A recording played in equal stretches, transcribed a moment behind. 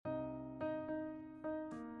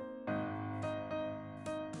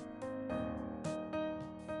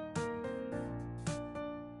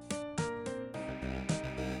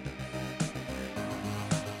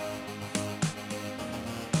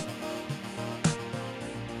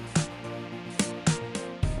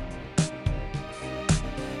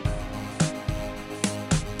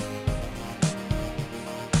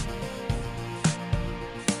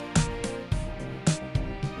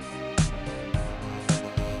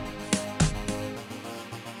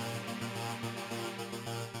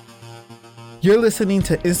You're listening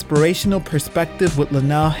to Inspirational Perspective with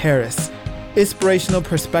Linnell Harris. Inspirational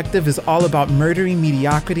Perspective is all about murdering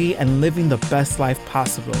mediocrity and living the best life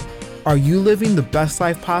possible. Are you living the best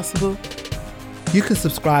life possible? You can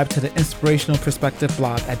subscribe to the Inspirational Perspective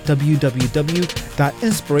blog at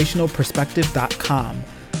www.inspirationalperspective.com.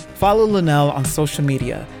 Follow Linnell on social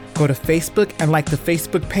media. Go to Facebook and like the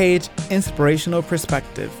Facebook page, Inspirational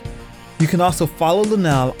Perspective. You can also follow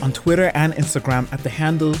Linnell on Twitter and Instagram at the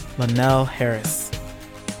handle Linnell Harris.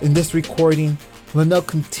 In this recording, Linnell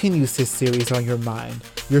continues his series on your mind,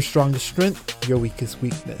 your strongest strength, your weakest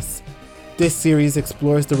weakness. This series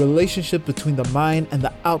explores the relationship between the mind and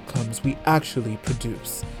the outcomes we actually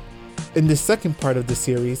produce. In the second part of the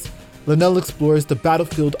series, Linnell explores the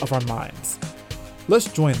battlefield of our minds.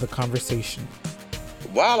 Let's join the conversation.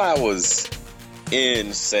 While I was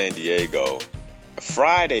in San Diego,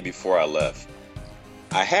 Friday before I left,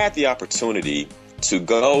 I had the opportunity to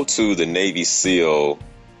go to the Navy SEAL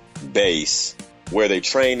base where they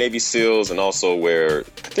train Navy SEALs and also where I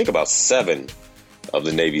think about 7 of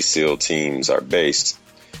the Navy SEAL teams are based.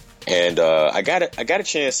 And I got a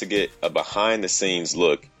chance to get a behind the scenes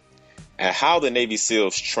look at how the Navy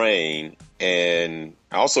SEALs train, and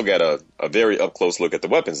I also got a very up close look at the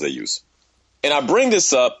weapons they use. And I bring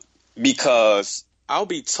this up because I'll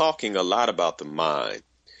be talking a lot about the mind.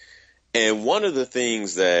 And one of the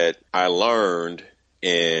things that I learned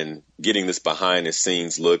in getting this behind the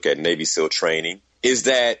scenes look at Navy SEAL training is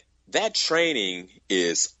that training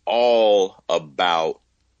is all about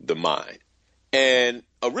the mind. And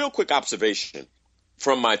a real quick observation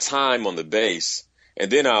from my time on the base, and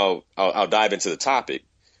then I'll dive into the topic.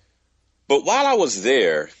 But while I was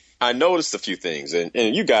there, I noticed a few things, and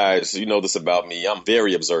you guys, you know this about me. I'm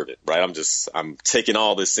very observant, right? I'm taking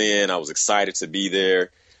all this in. I was excited to be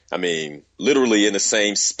there. I mean, literally in the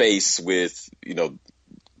same space with,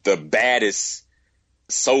 the baddest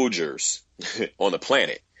soldiers on the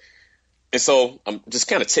planet. And so I'm just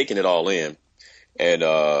kind of taking it all in. And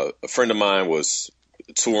a friend of mine was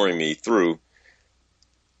touring me through.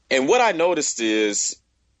 And what I noticed is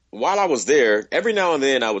while I was there, every now and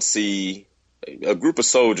then I would see a group of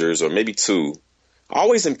soldiers, or maybe 2,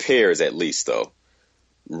 always in pairs at least though,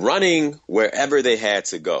 running wherever they had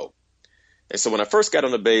to go. And so when I first got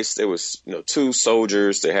on the base, there was 2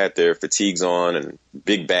 soldiers. They had their fatigues on and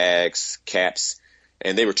big bags, caps,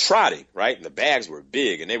 and they were trotting, right? And the bags were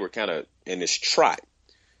big, and they were kind of in this trot,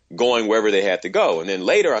 going wherever they had to go. And then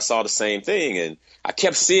later I saw the same thing, and I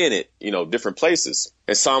kept seeing it, different places.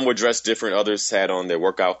 And some were dressed different. Others had on their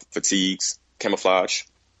workout fatigues, camouflage.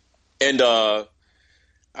 And I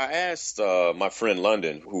asked my friend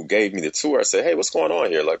London, who gave me the tour, I said, hey, what's going on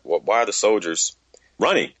here? Like, why are the soldiers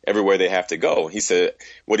running everywhere they have to go? And he said,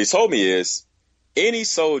 what he told me is any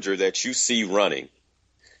soldier that you see running,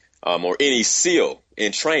 or any SEAL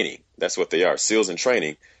in training, that's what they are, SEALs in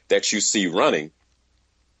training, that you see running,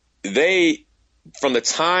 they, from the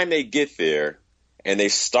time they get there and they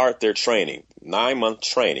start their training, 9-month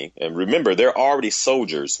training, and remember, they're already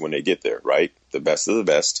soldiers when they get there, right? The best of the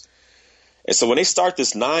best. And so when they start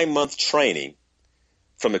this 9-month training,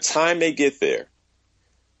 from the time they get there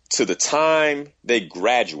to the time they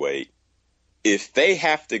graduate, if they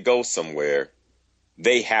have to go somewhere,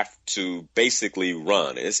 they have to basically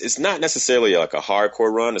run. It's not necessarily like a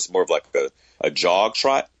hardcore run. It's more of like a jog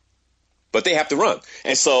trot, but they have to run.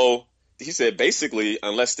 And so he said, basically,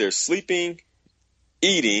 unless they're sleeping,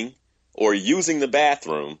 eating, or using the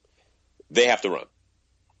bathroom, they have to run.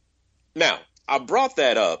 Now, I brought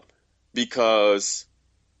that up because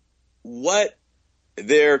what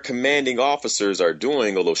their commanding officers are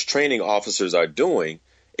doing, or those training officers are doing,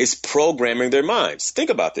 is programming their minds. Think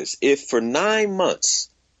about this. If for 9 months,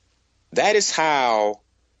 that is how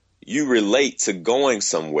you relate to going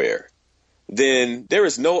somewhere, then there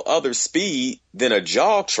is no other speed than a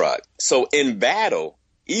jog trot. So in battle,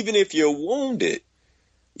 even if you're wounded,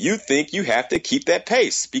 you think you have to keep that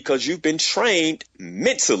pace because you've been trained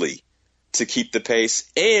mentally to keep the pace,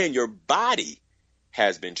 and your body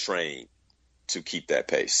has been trained to keep that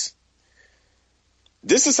pace.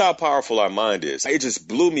 This is how powerful our mind is. It just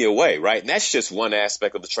blew me away, right? And that's just one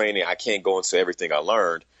aspect of the training. I can't go into everything I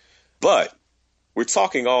learned, but we're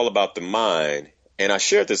talking all about the mind. And I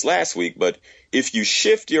shared this last week, but if you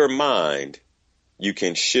shift your mind, you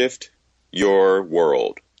can shift your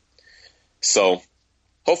world. So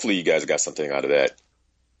hopefully you guys got something out of that.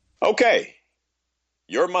 Okay.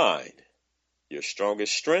 Your mind, your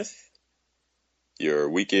strongest strength, your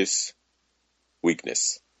weakest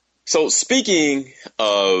weakness. So speaking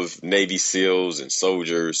of Navy SEALs and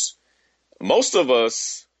soldiers, most of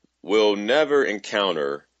us will never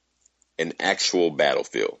encounter an actual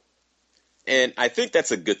battlefield. And I think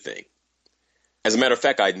that's a good thing. As a matter of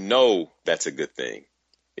fact, I know that's a good thing.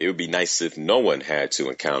 It would be nice if no one had to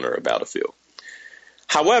encounter a battlefield.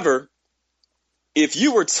 However, if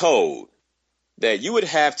you were told that you would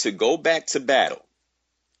have to go back to battle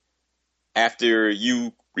after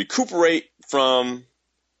you recuperate from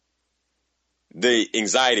the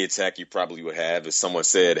anxiety attack you probably would have if someone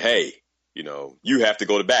said, hey, you have to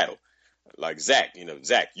go to battle. Like Zach,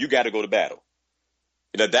 Zach, you got to go to battle.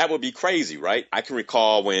 That would be crazy, right? I can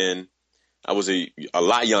recall when I was a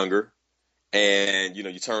lot younger and,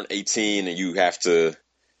 you turn 18 and you have to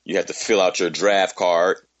fill out your draft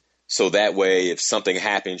card. So that way, if something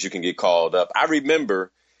happens, you can get called up. I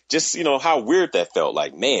remember just, how weird that felt.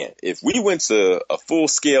 Like, man, if we went to a full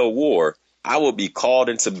scale war, I would be called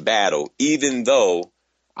into battle, even though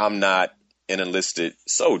I'm not an enlisted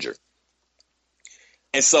soldier.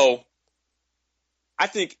 And so I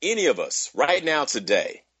think any of us right now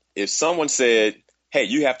today, if someone said, hey,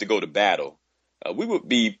 you have to go to battle, we would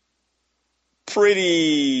be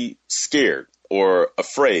pretty scared or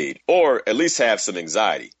afraid, or at least have some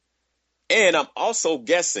anxiety. And I'm also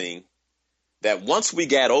guessing that once we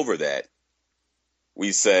got over that,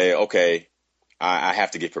 we say, okay, I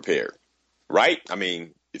have to get prepared, right? I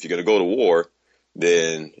mean, if you're going to go to war,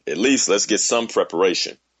 then at least let's get some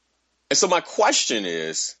preparation. And so my question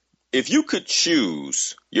is, if you could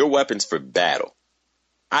choose your weapons for battle,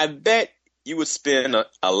 I bet you would spend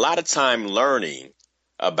a lot of time learning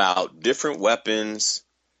about different weapons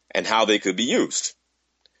and how they could be used.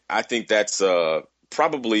 I think that's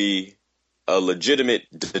probably a legitimate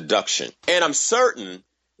deduction. And I'm certain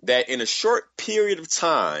that in a short period of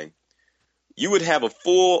time, you would have a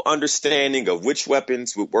full understanding of which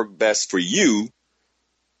weapons would work best for you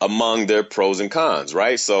among their pros and cons,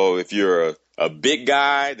 right? So if you're a big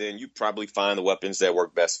guy, then you probably find the weapons that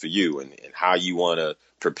work best for you and how you want to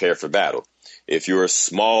prepare for battle. If you're a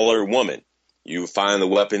smaller woman, you find the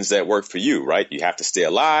weapons that work for you, right? You have to stay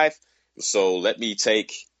alive. So let me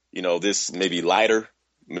take, this maybe lighter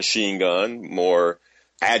machine gun, more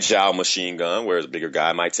agile machine gun, whereas a bigger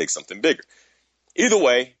guy might take something bigger. Either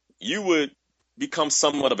way, you would become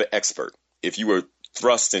somewhat of an expert if you were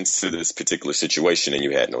thrust into this particular situation and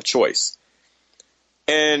you had no choice.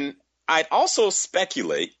 And I'd also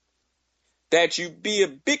speculate that you'd be a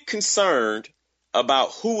bit concerned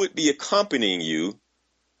about who would be accompanying you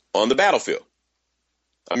on the battlefield.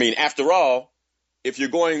 I mean, after all, if you're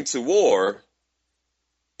going to war,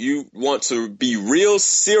 you want to be real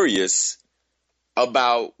serious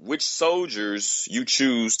about which soldiers you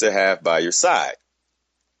choose to have by your side.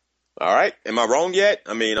 All right. Am I wrong yet?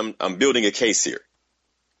 I mean, I'm building a case here.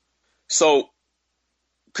 So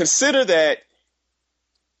consider that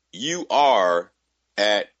you are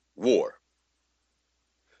at war.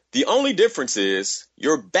 The only difference is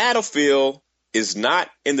your battlefield is not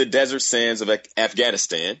in the desert sands of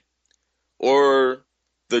Afghanistan or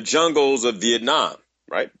the jungles of Vietnam,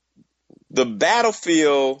 right? The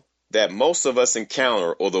battlefield that most of us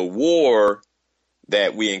encounter, or the war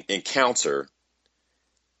that we encounter,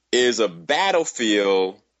 is a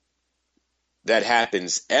battlefield that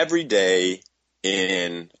happens every day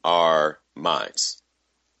in our minds.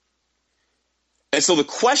 And so the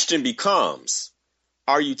question becomes,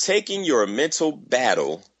 are you taking your mental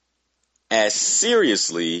battle as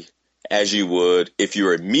seriously as you would if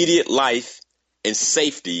your immediate life and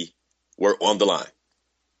safety were on the line?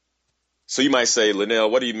 So you might say, Linnell,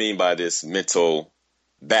 what do you mean by this mental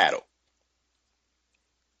battle?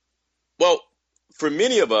 Well, for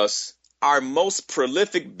many of us, our most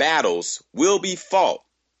prolific battles will be fought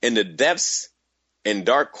in the depths and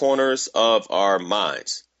dark corners of our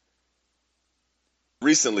minds.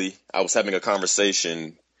 Recently, I was having a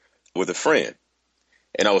conversation with a friend,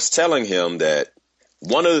 and I was telling him that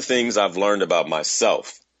one of the things I've learned about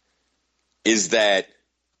myself is that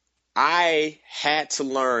I had to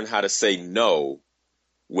learn how to say no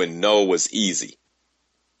when no was easy.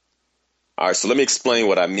 All right, so let me explain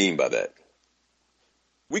what I mean by that.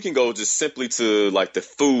 We can go just simply to like the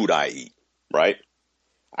food I eat, right?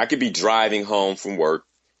 I could be driving home from work.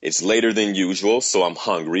 It's later than usual, so I'm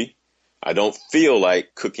hungry. I don't feel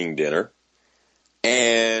like cooking dinner.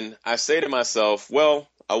 And I say to myself, well,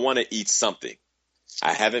 I want to eat something.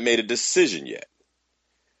 I haven't made a decision yet.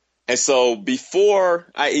 And so before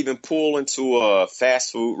I even pull into a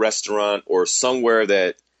fast food restaurant or somewhere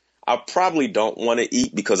that I probably don't want to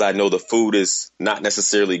eat because I know the food is not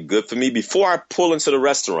necessarily good for me, before I pull into the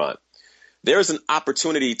restaurant, there's an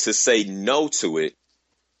opportunity to say no to it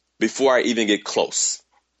before I even get close.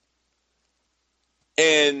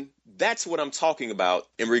 And that's what I'm talking about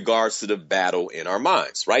in regards to the battle in our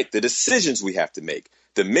minds, right? The decisions we have to make,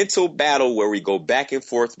 The mental battle where we go back and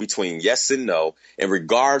forth between yes and no in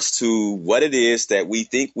regards to what it is that we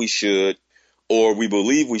think we should or we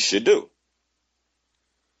believe we should do.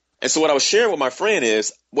 And so what I was sharing with my friend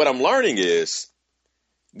is what I'm learning is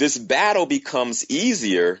this battle becomes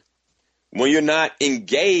easier when you're not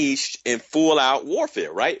engaged in full out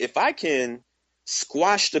warfare, right? If I can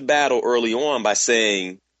squash the battle early on by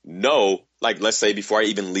saying no, like let's say before I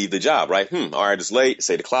even leave the job, right? All right, it's late, it's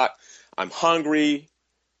 8 o'clock. I'm hungry.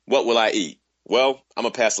 What will I eat? Well, I'm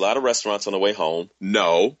going to pass a lot of restaurants on the way home.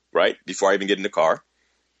 No, right? Before I even get in the car.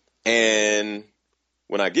 And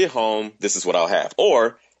when I get home, this is what I'll have.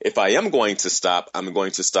 Or if I am going to stop, I'm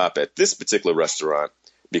going to stop at this particular restaurant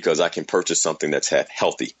because I can purchase something that's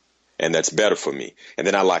healthy and that's better for me. And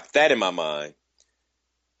then I lock that in my mind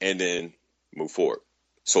and then move forward.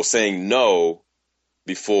 So saying no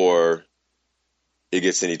before it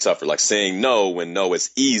gets any tougher, like saying no when no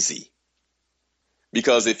is easy.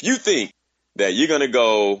 Because if you think that you're going to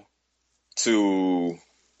go to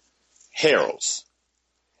Harold's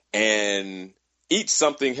and eat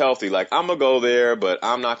something healthy, like I'm going to go there, but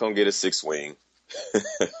I'm not going to get a 6-wing.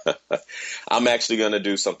 I'm actually going to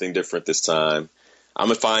do something different this time. I'm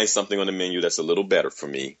going to find something on the menu that's a little better for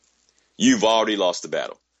me. You've already lost the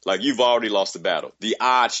battle. Like you've already lost the battle. The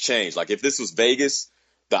odds change. Like if this was Vegas,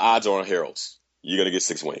 the odds are on Harold's. You're going to get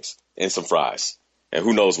 6 wings and some fries. And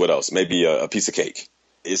who knows what else? Maybe a piece of cake.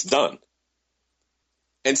 It's done.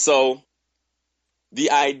 And so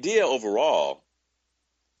the idea overall,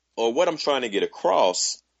 or what I'm trying to get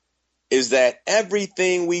across, is that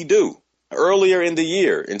everything we do earlier in the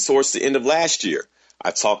year and towards the end of last year,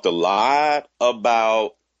 I talked a lot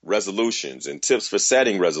about resolutions and tips for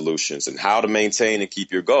setting resolutions and how to maintain and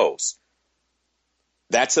keep your goals.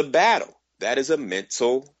 That's a battle. That is a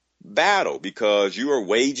mental battle because you are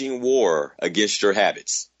waging war against your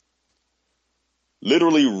habits.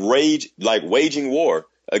 Literally waging war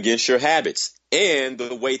against your habits and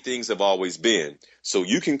the way things have always been. So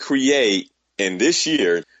you can create in this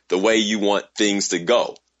year the way you want things to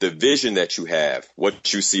go, the vision that you have,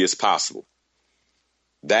 what you see as possible.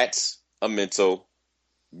 That's a mental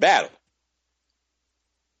battle.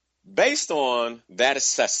 Based on that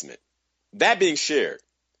assessment, that being shared,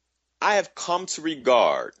 I have come to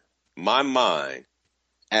regard my mind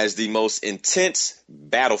as the most intense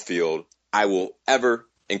battlefield I will ever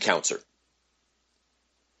encounter.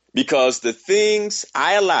 Because the things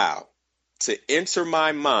I allow to enter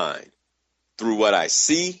my mind through what I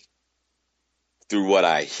see, through what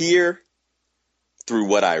I hear, through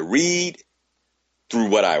what I read, through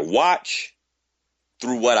what I watch,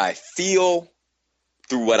 through what I feel,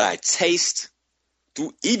 through what I taste,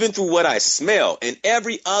 even through what I smell, and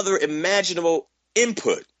every other imaginable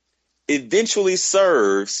input eventually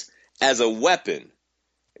serves as a weapon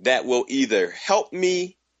that will either help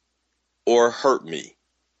me or hurt me.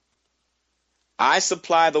 I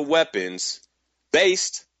supply the weapons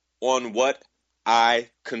based on what I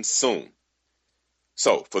consume.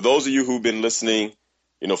 So for those of you who've been listening,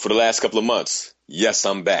 for the last couple of months, yes,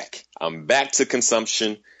 I'm back. I'm back to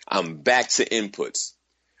consumption. I'm back to inputs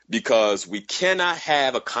because we cannot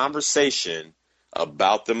have a conversation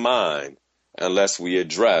about the mind unless we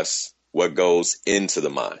address what goes into the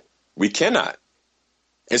mind. We cannot.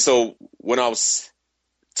 And so when I was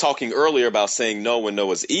talking earlier about saying no when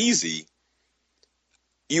no is easy,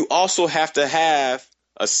 you also have to have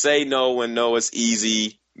a say no when no is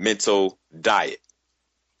easy mental diet.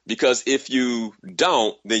 Because if you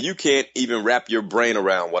don't, then you can't even wrap your brain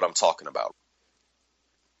around what I'm talking about.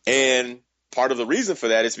 And part of the reason for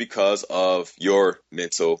that is because of your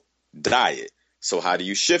mental diet. So how do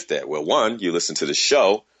you shift that? Well, one, you listen to the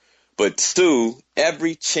show. But two,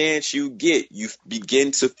 every chance you get, you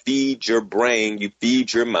begin to feed your brain, you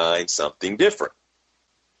feed your mind something different.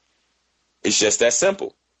 It's just that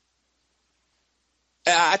simple.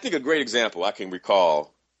 I think a great example I can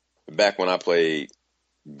recall back when I played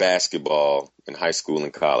basketball in high school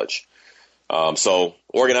and college. So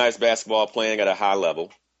organized basketball, playing at a high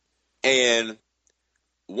level. And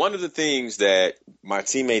one of the things that my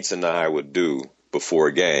teammates and I would do before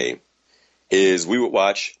a game is we would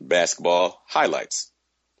watch basketball highlights,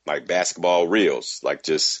 like basketball reels, like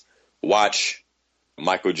just watch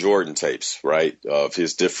Michael Jordan tapes, right, of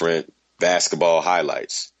his different basketball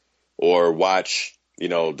highlights, or watch,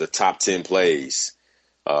 the top 10 plays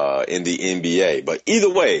in the NBA. But either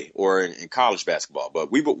way, or in college basketball,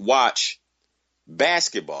 but we would watch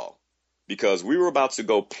basketball because we were about to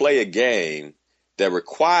go play a game that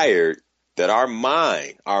required that our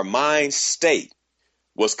mind state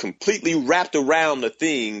was completely wrapped around the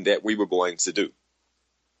thing that we were going to do.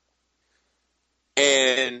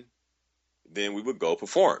 And then we would go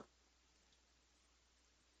perform.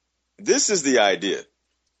 This is the idea.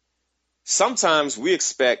 Sometimes we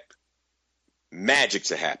expect magic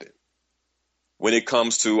to happen when it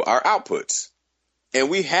comes to our outputs, and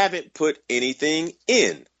we haven't put anything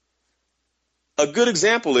in. A good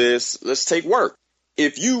example is, let's take work.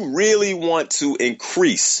 If you really want to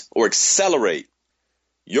increase or accelerate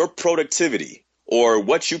your productivity or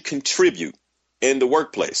what you contribute in the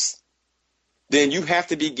workplace, then you have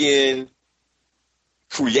to begin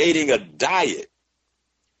creating a diet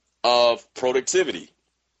of productivity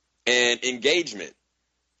and engagement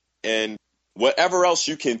and whatever else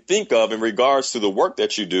you can think of in regards to the work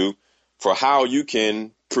that you do for how you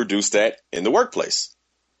can produce that in the workplace.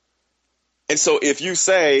 And so if you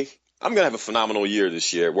say, I'm going to have a phenomenal year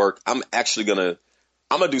this year at work, I'm going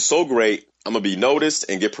to do so great, I'm going to be noticed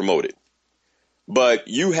and get promoted. But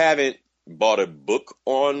you haven't bought a book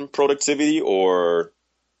on productivity or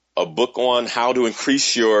a book on how to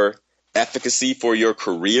increase your efficacy for your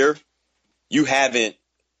career. You haven't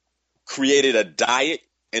created a diet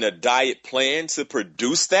and a diet plan to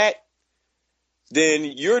produce that. Then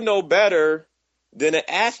you're no better than an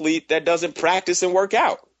athlete that doesn't practice and work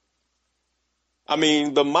out. I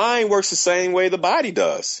mean, the mind works the same way the body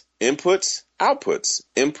does. Inputs, outputs,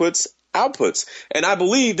 inputs, outputs. And I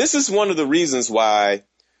believe this is one of the reasons why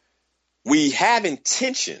we have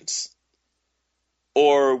intentions,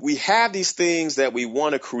 or we have these things that we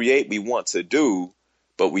want to create, we want to do,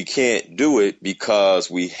 but we can't do it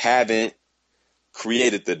because we haven't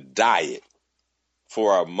created the diet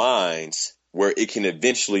for our minds where it can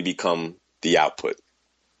eventually become the output.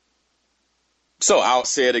 So I'll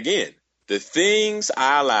say it again. The things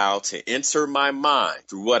I allow to enter my mind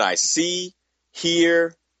through what I see,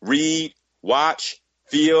 hear, read, watch,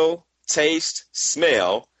 feel, taste,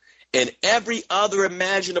 smell, and every other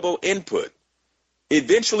imaginable input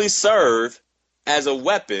eventually serve as a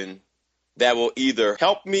weapon that will either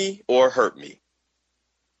help me or hurt me,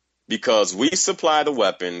 because we supply the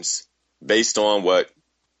weapons based on what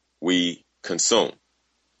we consume.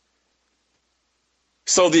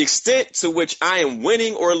 So the extent to which I am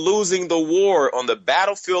winning or losing the war on the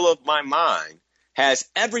battlefield of my mind has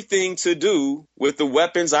everything to do with the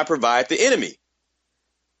weapons I provide the enemy.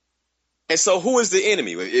 And so who is the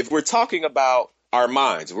enemy? If we're talking about our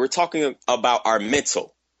minds, we're talking about our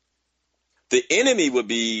mental, the enemy would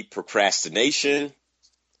be procrastination,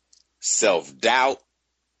 self-doubt,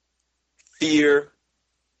 fear,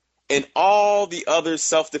 and all the other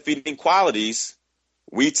self-defeating qualities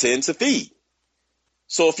we tend to feed.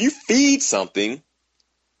 So if you feed something,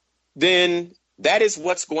 then that is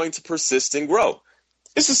what's going to persist and grow.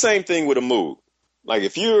 It's the same thing with a mood. Like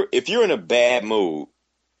if you're in a bad mood,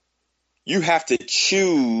 you have to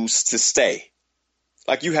choose to stay.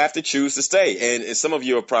 Like you have to choose to stay. And some of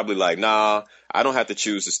you are probably like, nah, I don't have to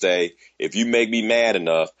choose to stay. If you make me mad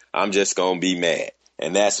enough, I'm just going to be mad.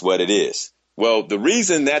 And that's what it is. Well, the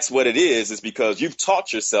reason that's what it is because you've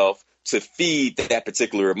taught yourself to feed that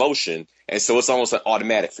particular emotion. And so it's almost an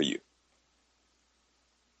automatic for you.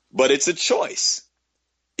 But it's a choice.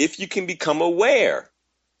 If you can become aware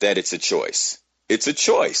that it's a choice, it's a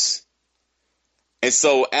choice. And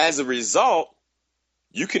so as a result,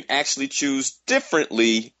 you can actually choose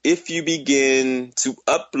differently if you begin to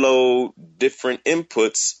upload different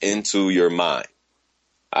inputs into your mind.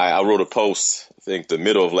 I wrote a post, I think the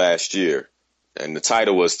middle of last year, and the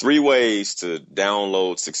title was 3 Ways to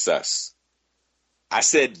Download Success. I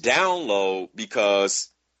said download because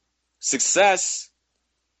success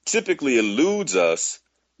typically eludes us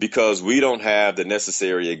because we don't have the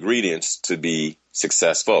necessary ingredients to be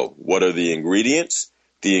successful. What are the ingredients?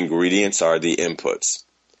 The ingredients are the inputs.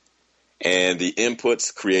 And the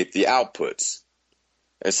inputs create the outputs.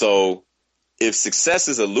 And so if success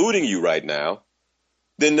is eluding you right now,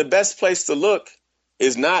 then the best place to look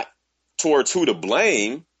is not towards who to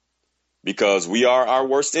blame, because we are our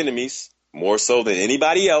worst enemies, more so than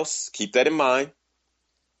anybody else. Keep that in mind.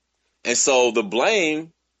 And so the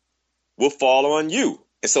blame will fall on you.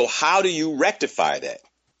 And so how do you rectify that?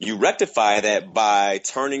 You rectify that by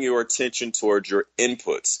turning your attention towards your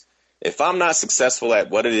inputs. If I'm not successful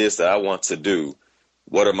at what it is that I want to do,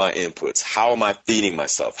 what are my inputs? How am I feeding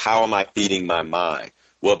myself? How am I feeding my mind?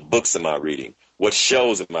 What books am I reading? What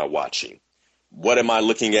shows am I watching? What am I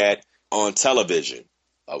looking at on television?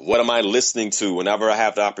 What am I listening to whenever I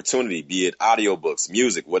have the opportunity, be it audiobooks,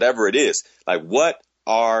 music, whatever it is? Like, what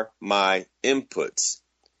are my inputs?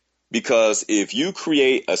 Because if you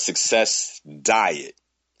create a success diet,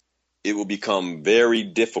 it will become very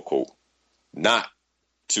difficult not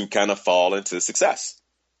to kind of fall into success.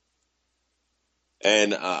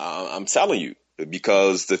 And I'm telling you,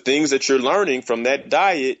 because the things that you're learning from that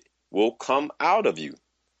diet will come out of you.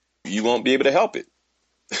 You won't be able to help it.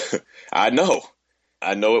 I know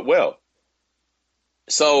it well.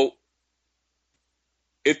 So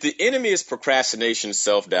if the enemy is procrastination,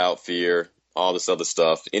 self-doubt, fear, all this other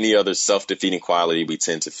stuff, any other self-defeating quality we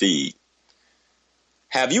tend to feed,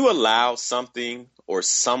 have you allowed something or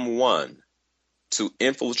someone to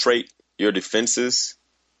infiltrate your defenses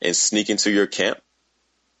and sneak into your camp?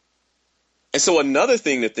 And so another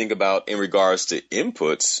thing to think about in regards to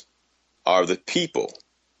inputs are the people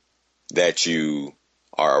that you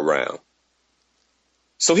are around.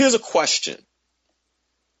 So here's a question.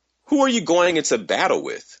 Who are you going into battle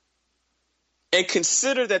with? And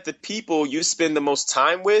consider that the people you spend the most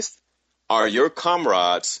time with are your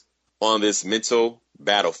comrades on this mental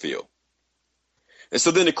battlefield. And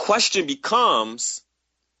so then the question becomes,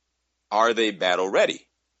 are they battle ready?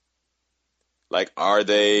 Like, are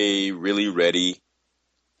they really ready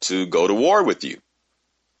to go to war with you?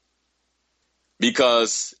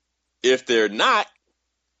 Because if they're not,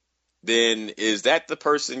 then is that the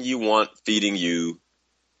person you want feeding you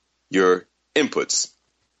your inputs?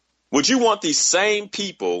 Would you want these same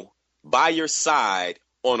people by your side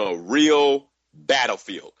on a real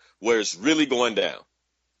battlefield where it's really going down?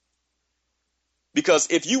 Because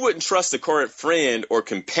if you wouldn't trust a current friend or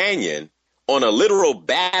companion on a literal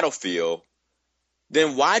battlefield,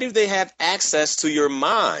 then why do they have access to your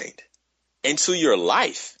mind and to your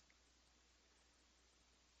life?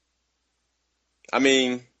 I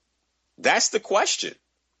mean, that's the question.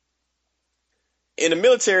 In a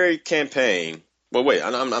military campaign, well, wait,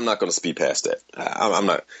 I'm not going to speed past that. I'm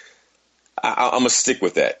going to stick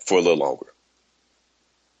with that for a little longer.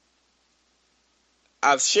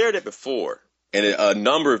 I've shared it before, and a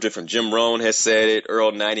number of different, Jim Rohn has said it,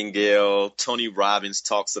 Earl Nightingale, Tony Robbins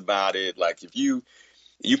talks about it. Like, if you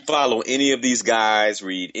follow any of these guys,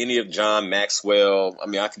 read any of John Maxwell, I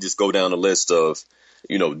mean, I could just go down a list of,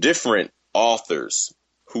 different authors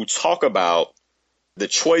who talk about the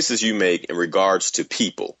choices you make in regards to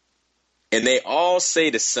people. And they all say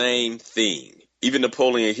the same thing. Even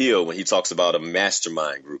Napoleon Hill, when he talks about a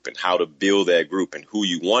mastermind group and how to build that group and who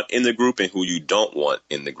you want in the group and who you don't want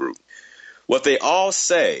in the group. What they all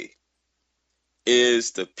say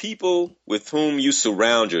is the people with whom you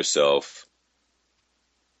surround yourself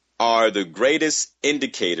are the greatest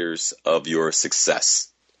indicators of your success.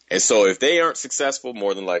 And so if they aren't successful,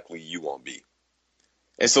 more than likely you won't be.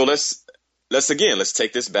 And so let's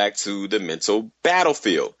take this back to the mental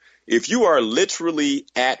battlefield. If you are literally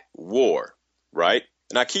at war, right?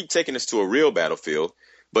 And I keep taking this to a real battlefield,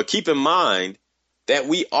 but keep in mind that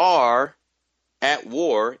we are at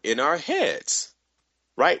war in our heads,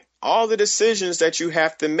 right? All the decisions that you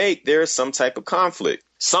have to make, there is some type of conflict.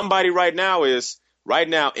 Somebody right now is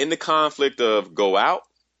in the conflict of go out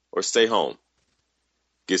or stay home.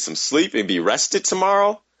 Get some sleep and be rested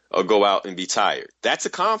tomorrow, or go out and be tired. That's a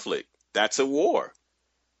conflict. That's a war.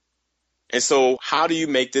 And so how do you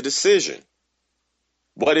make the decision?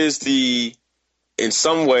 What is in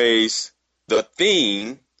some ways, the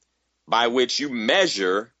theme by which you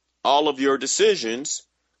measure all of your decisions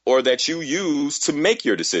or that you use to make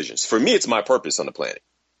your decisions? For me, it's my purpose on the planet.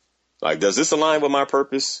 Like, does this align with my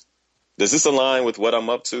purpose? Does this align with what I'm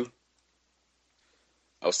up to?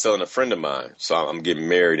 I was telling a friend of mine, so I'm getting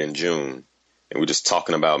married in June, and we're just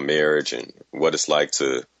talking about marriage and what it's like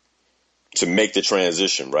to make the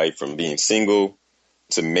transition, right, from being single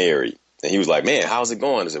to married. And he was like, man, how's it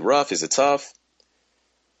going? Is it rough? Is it tough?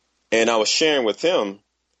 And I was sharing with him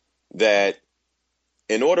that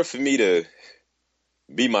in order for me to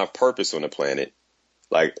be my purpose on the planet,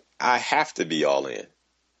 like, I have to be all in.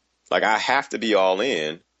 Like, I have to be all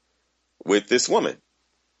in with this woman.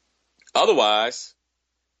 Otherwise,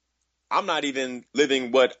 I'm not even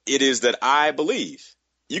living what it is that I believe.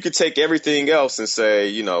 You could take everything else and say,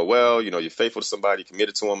 you're faithful to somebody,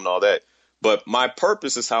 committed to them and all that. But my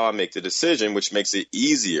purpose is how I make the decision, which makes it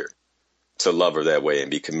easier to love her that way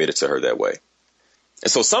and be committed to her that way.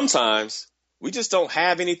 And so sometimes we just don't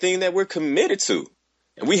have anything that we're committed to.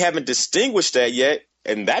 And we haven't distinguished that yet.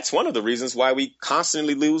 And that's one of the reasons why we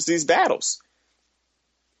constantly lose these battles.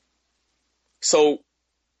 So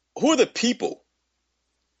who are the people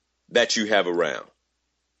that you have around?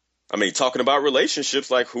 I mean, talking about relationships,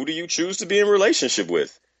 like, who do you choose to be in relationship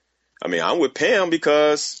with? I mean, I'm with Pam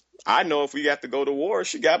because I know if we got to go to war,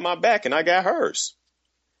 she got my back and I got hers.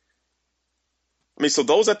 I mean, so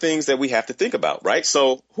those are things that we have to think about, right?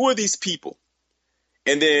 So who are these people?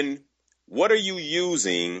 And then what are you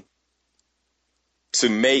using to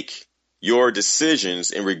make your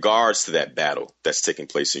decisions in regards to that battle that's taking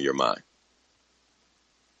place in your mind?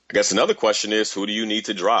 I guess another question is, who do you need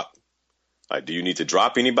to drop? Like, do you need to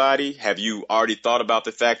drop anybody? Have you already thought about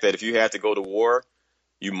the fact that if you had to go to war,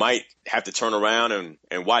 you might have to turn around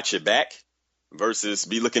and watch your back versus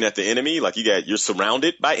be looking at the enemy? Like you're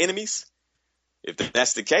surrounded by enemies. If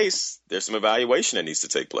that's the case, there's some evaluation that needs to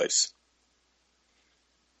take place.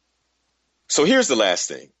 So here's the last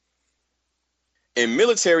thing. In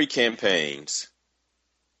military campaigns,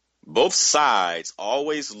 both sides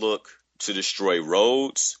always look to destroy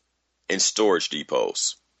roads and storage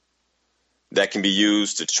depots that can be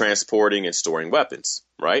used to transporting and storing weapons,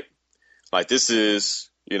 right? Like this is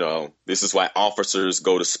why officers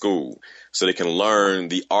go to school, so they can learn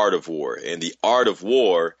the art of war. And the art of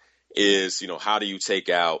war is, how do you take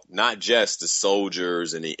out not just the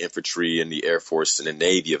soldiers and the infantry and the Air Force and the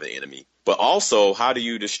Navy of the enemy, but also how do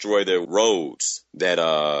you destroy their roads that,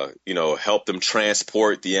 help them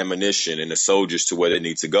transport the ammunition and the soldiers to where they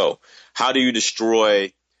need to go? How do you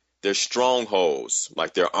destroy their strongholds,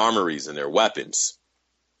 like their armories and their weapons?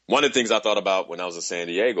 One of the things I thought about when I was in San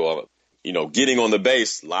Diego, getting on the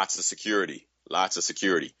base, lots of security.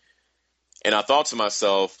 And I thought to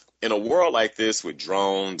myself, in a world like this with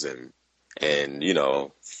drones and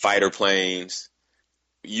fighter planes,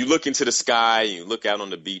 you look into the sky, you look out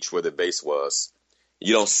on the beach where the base was,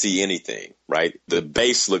 you don't see anything, right? The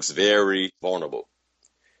base looks very vulnerable.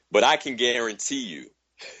 But I can guarantee you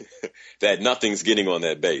that nothing's getting on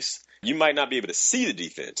that base. You might not be able to see the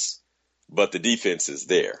defense, but the defense is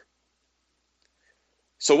there.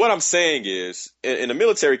 So what I'm saying is, in a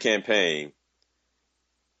military campaign,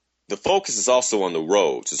 the focus is also on the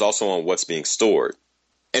roads. It's also on what's being stored.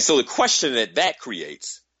 And so the question that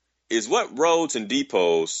creates is, what roads and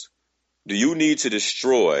depots do you need to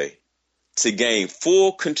destroy to gain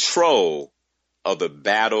full control of the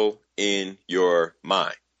battle in your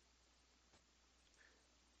mind?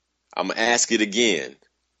 I'm going to ask it again.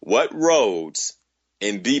 What roads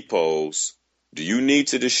and depots do you need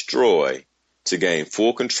to destroy to gain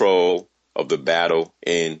full control of the battle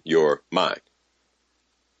in your mind?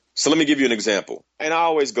 So let me give you an example. And I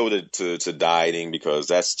always go to dieting because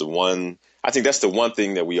that's the one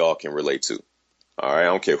thing that we all can relate to. All right. I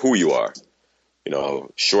don't care who you are,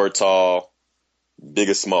 short, tall, big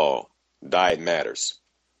or small, diet matters.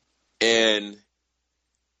 And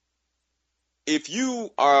if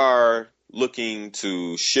you are looking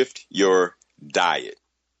to shift your diet,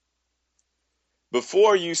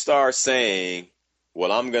 before you start saying,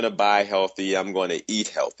 well, I'm going to buy healthy, I'm going to eat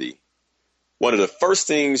healthy, one of the first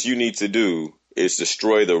things you need to do is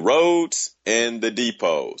destroy the roads and the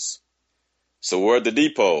depots. So where are the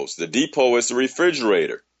depots? The depot is the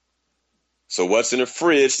refrigerator. So what's in the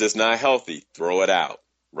fridge that's not healthy? Throw it out,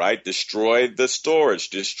 right? Destroy the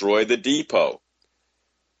storage, destroy the depot.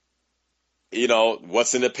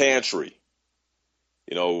 What's in the pantry?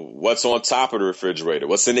 What's on top of the refrigerator?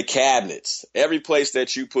 What's in the cabinets? Every place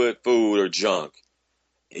that you put food or junk,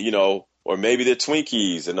 or maybe the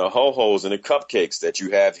Twinkies and the Ho-Hos and the cupcakes that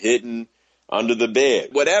you have hidden under the bed.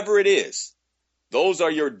 Whatever it is, those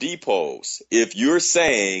are your depots. If you're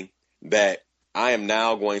saying that I am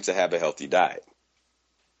now going to have a healthy diet.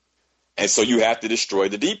 And so you have to destroy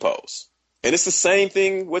the depots. And it's the same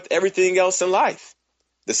thing with everything else in life.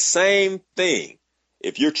 The same thing.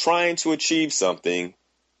 If you're trying to achieve something,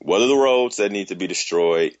 what are the roads that need to be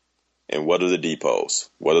destroyed? And what are the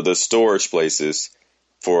depots? What are the storage places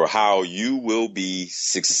for how you will be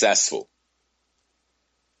successful?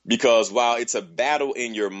 Because while it's a battle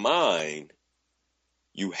in your mind,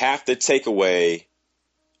 you have to take away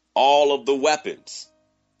all of the weapons.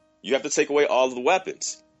 You have to take away all of the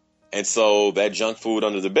weapons. And so that junk food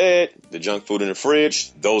under the bed, the junk food in the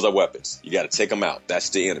fridge, those are weapons. You got to take them out. That's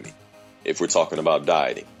the enemy if we're talking about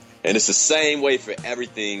dieting. And it's the same way for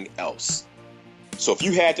everything else. So if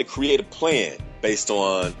you had to create a plan based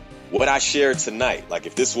on what I shared tonight, like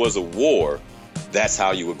if this was a war, that's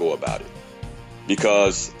how you would go about it.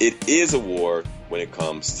 Because it is a war when it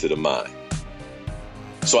comes to the mind.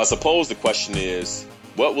 So I suppose the question is,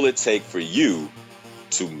 what will it take for you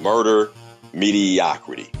to murder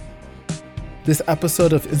mediocrity? This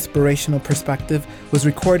episode of Inspirational Perspective was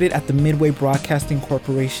recorded at the Midway Broadcasting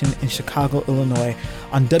Corporation in Chicago, Illinois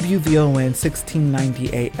on WVON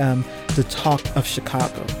 1690 AM, The Talk of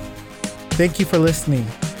Chicago. Thank you for listening.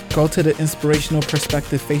 Go to the Inspirational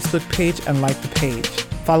Perspective Facebook page and like the page.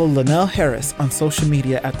 Follow Linnell Harris on social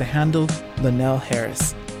media at the handle Linnell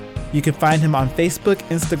Harris. You can find him on Facebook,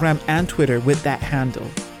 Instagram, and Twitter with that handle.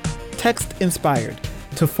 Text INSPIRED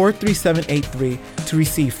to 43783 to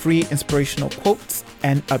receive free inspirational quotes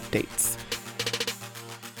and updates.